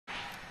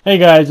Hey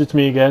guys, it's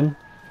me again,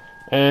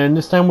 and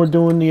this time we're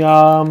doing the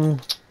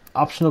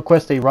optional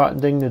quest, a rotten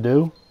thing to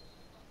do.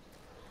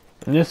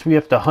 In this we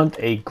have to hunt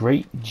a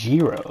Great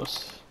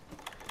Girros.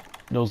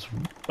 Those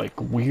like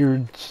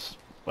weird,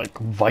 like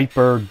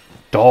viper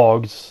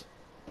dogs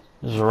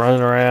just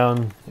running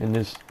around in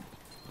this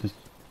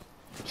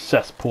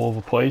cesspool of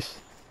a place.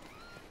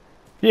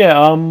 Yeah,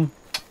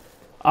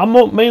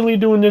 I'm mainly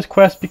doing this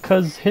quest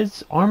because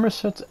his armor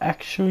set's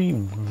actually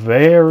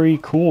very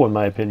cool in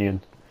my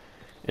opinion.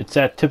 It's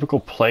that typical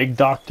Plague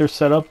Doctor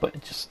setup, but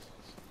it just,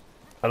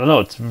 I don't know,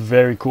 it's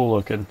very cool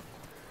looking.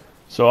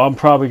 So I'm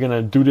probably going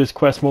to do this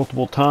quest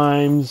multiple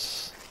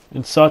times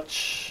and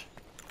such.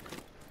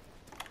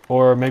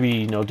 Or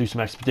maybe, do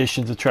some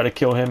expeditions to try to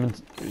kill him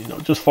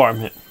and, just farm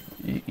him.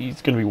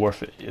 He's going to be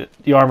worth it.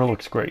 The armor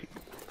looks great.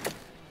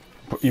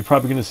 You're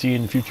probably going to see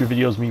in future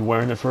videos me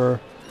wearing it for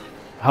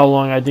how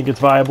long I think it's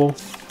viable.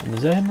 And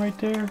is that him right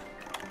there?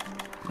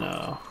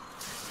 No.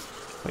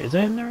 Wait, is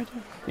that him there right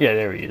there? Yeah,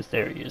 there he is.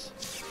 There he is.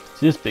 It's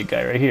this big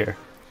guy right here.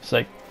 It's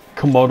like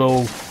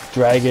Komodo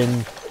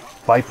dragon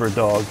viper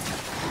dog.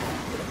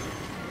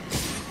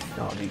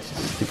 Oh, these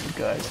stupid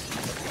guys.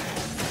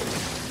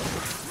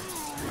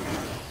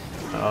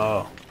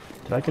 Oh,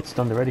 did I get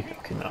stunned already?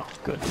 Okay, no,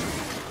 good.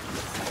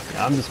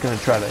 Yeah, I'm just gonna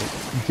try to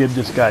give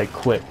this guy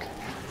quick.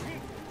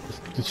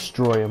 Just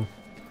destroy him.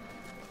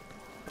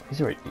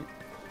 He's already.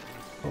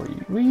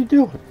 What are you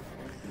doing?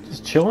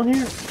 Just chilling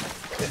here?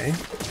 Okay.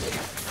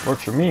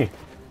 Works for me.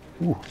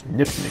 Ooh,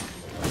 nipped me.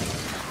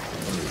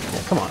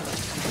 Yeah, come on.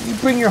 You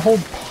bring your whole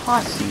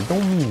posse.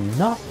 Don't mean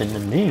nothing to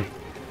me.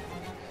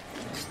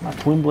 My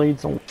twin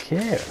blades don't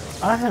care.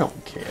 I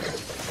don't care.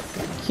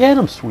 Get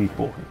him, sweet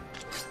boy.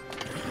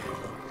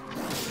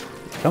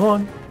 Come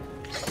on.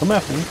 Come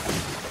after me.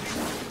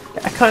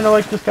 I kind of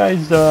like this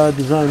guy's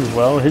design as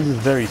well. His is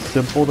very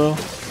simple, though.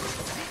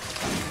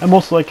 I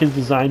mostly like his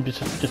design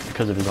just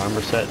because of his armor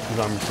set. His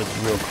armor set's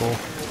real cool.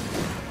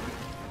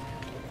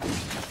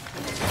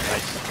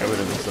 Nice. Got rid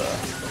of his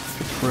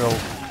frill.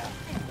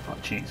 Oh,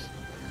 jeez.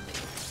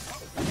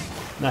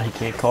 Now he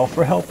can't call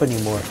for help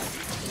anymore.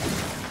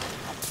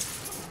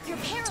 You're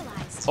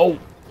paralyzed. Oh.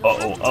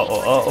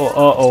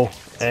 Uh-oh.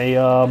 Hey,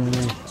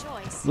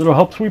 little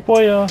help, sweet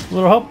boy.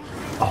 Little help.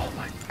 Oh,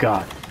 my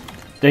God.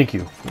 Thank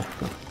you.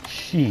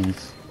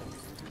 Jeez.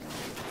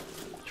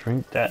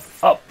 Drink that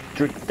up.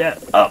 Drink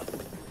that up.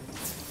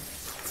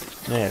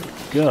 There we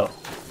go.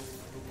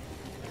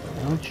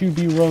 Don't you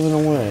be running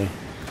away.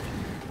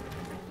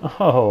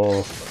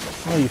 Oh,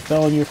 you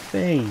fell on your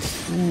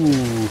face.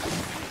 Ooh.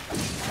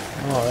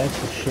 Oh,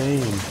 that's a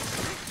shame.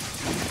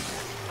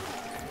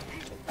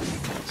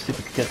 Let's see if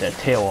we can get that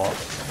tail off.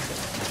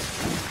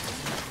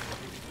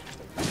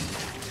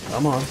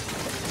 Come on.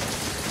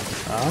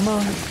 Come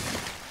on.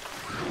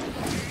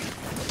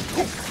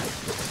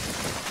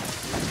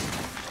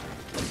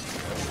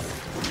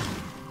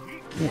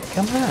 Yeah,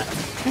 come on.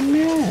 Come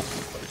here.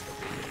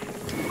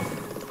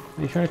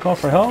 Are you trying to call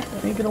for help?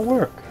 It ain't gonna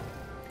work.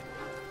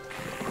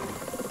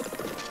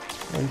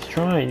 Oh,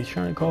 he's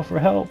trying to call for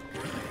help.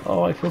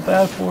 Oh, I feel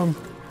bad for him.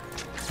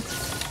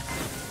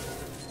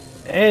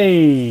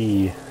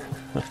 Hey!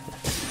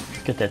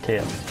 Get that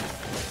tail.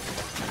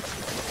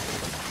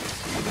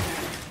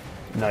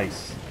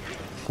 Nice.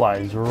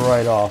 Flies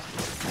right off.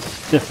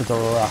 Stiff as a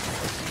rock.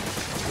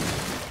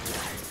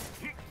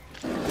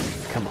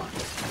 Come on.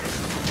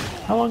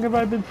 How long have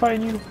I been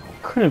fighting you?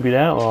 Couldn't be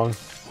that long.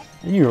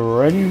 And you're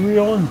already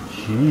reeling?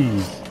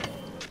 Jeez.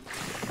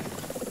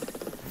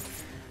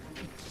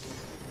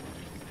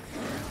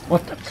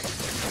 What the?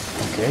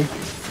 Okay.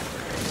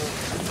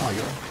 Oh,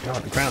 you're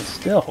on the ground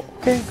still.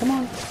 Okay, come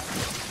on.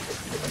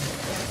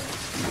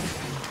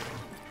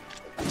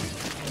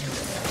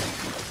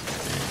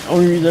 The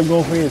only reason I'm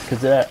going for you is because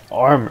of that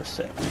armor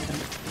set, man.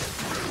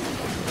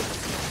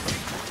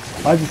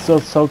 Why is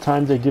it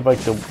sometimes they give like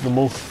the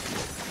most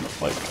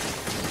like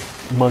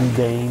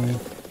mundane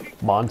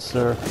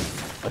monster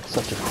like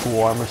such a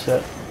cool armor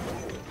set?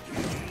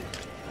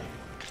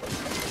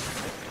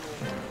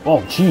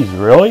 Oh, jeez,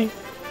 really?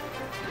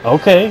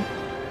 Okay.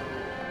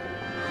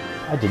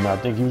 I did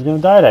not think he was going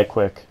to die that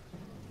quick.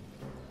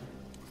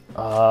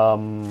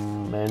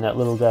 Man, that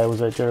little guy was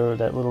right there.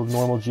 That little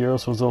normal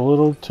Girros was a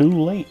little too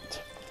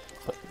late.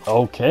 But,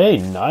 okay,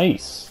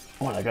 nice.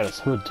 Oh, and I got his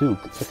hood too.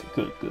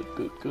 Okay,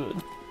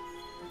 good.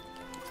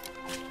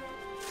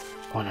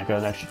 Oh, and I got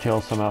an extra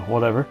tail somehow.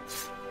 Whatever.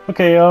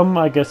 Okay,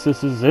 I guess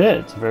this is it.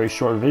 It's a very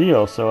short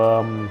video,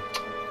 so,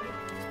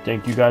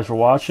 thank you guys for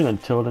watching.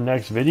 Until the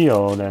next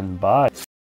video, then bye.